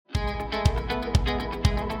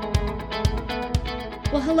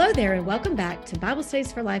Well, hello there, and welcome back to Bible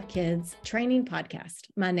Studies for Life Kids Training Podcast.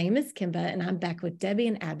 My name is Kimba, and I'm back with Debbie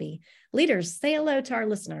and Abby. Leaders, say hello to our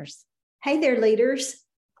listeners. Hey there, leaders.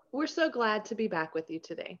 We're so glad to be back with you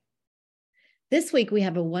today. This week, we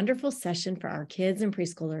have a wonderful session for our kids and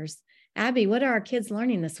preschoolers. Abby, what are our kids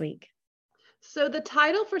learning this week? So the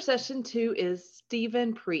title for session 2 is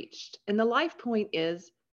Stephen Preached, and the life point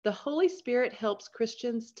is the Holy Spirit helps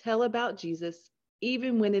Christians tell about Jesus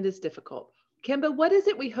even when it is difficult. Kimba, what is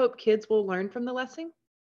it we hope kids will learn from the lesson?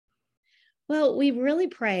 Well, we really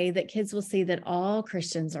pray that kids will see that all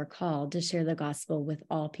Christians are called to share the gospel with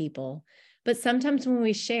all people. But sometimes when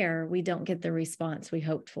we share, we don't get the response we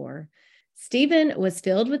hoped for. Stephen was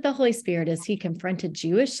filled with the Holy Spirit as he confronted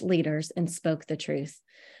Jewish leaders and spoke the truth.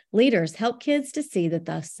 Leaders help kids to see that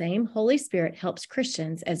the same Holy Spirit helps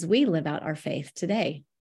Christians as we live out our faith today.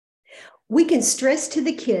 We can stress to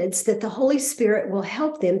the kids that the Holy Spirit will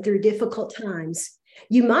help them through difficult times.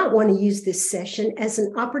 You might want to use this session as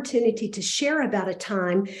an opportunity to share about a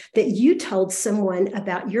time that you told someone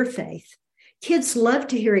about your faith. Kids love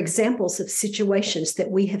to hear examples of situations that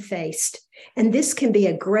we have faced, and this can be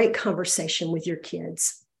a great conversation with your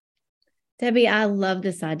kids. Debbie, I love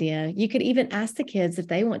this idea. You could even ask the kids if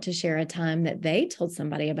they want to share a time that they told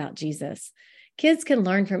somebody about Jesus. Kids can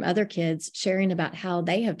learn from other kids sharing about how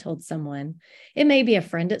they have told someone. It may be a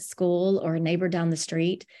friend at school or a neighbor down the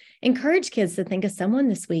street. Encourage kids to think of someone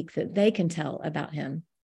this week that they can tell about him.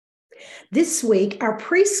 This week, our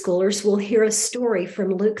preschoolers will hear a story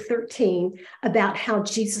from Luke 13 about how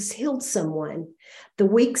Jesus healed someone. The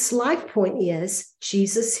week's life point is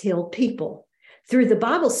Jesus healed people. Through the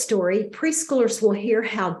Bible story, preschoolers will hear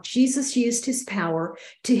how Jesus used his power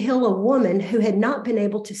to heal a woman who had not been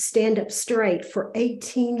able to stand up straight for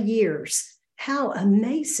 18 years. How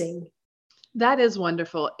amazing. That is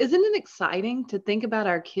wonderful. Isn't it exciting to think about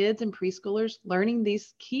our kids and preschoolers learning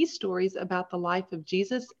these key stories about the life of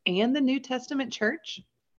Jesus and the New Testament church?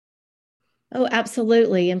 Oh,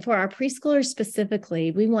 absolutely. And for our preschoolers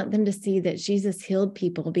specifically, we want them to see that Jesus healed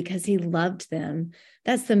people because he loved them.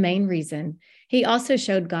 That's the main reason. He also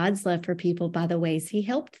showed God's love for people by the ways he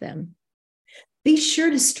helped them. Be sure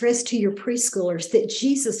to stress to your preschoolers that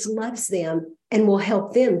Jesus loves them and will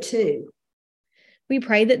help them too. We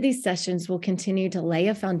pray that these sessions will continue to lay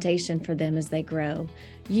a foundation for them as they grow.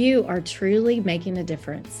 You are truly making a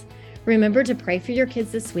difference. Remember to pray for your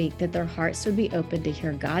kids this week that their hearts would be open to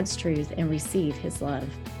hear God's truth and receive his love.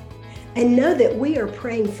 And know that we are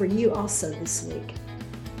praying for you also this week.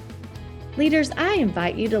 Leaders, I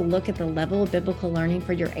invite you to look at the level of biblical learning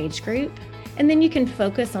for your age group, and then you can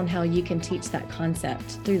focus on how you can teach that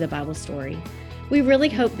concept through the Bible story. We really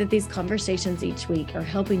hope that these conversations each week are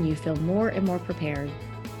helping you feel more and more prepared.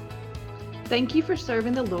 Thank you for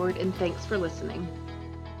serving the Lord, and thanks for listening.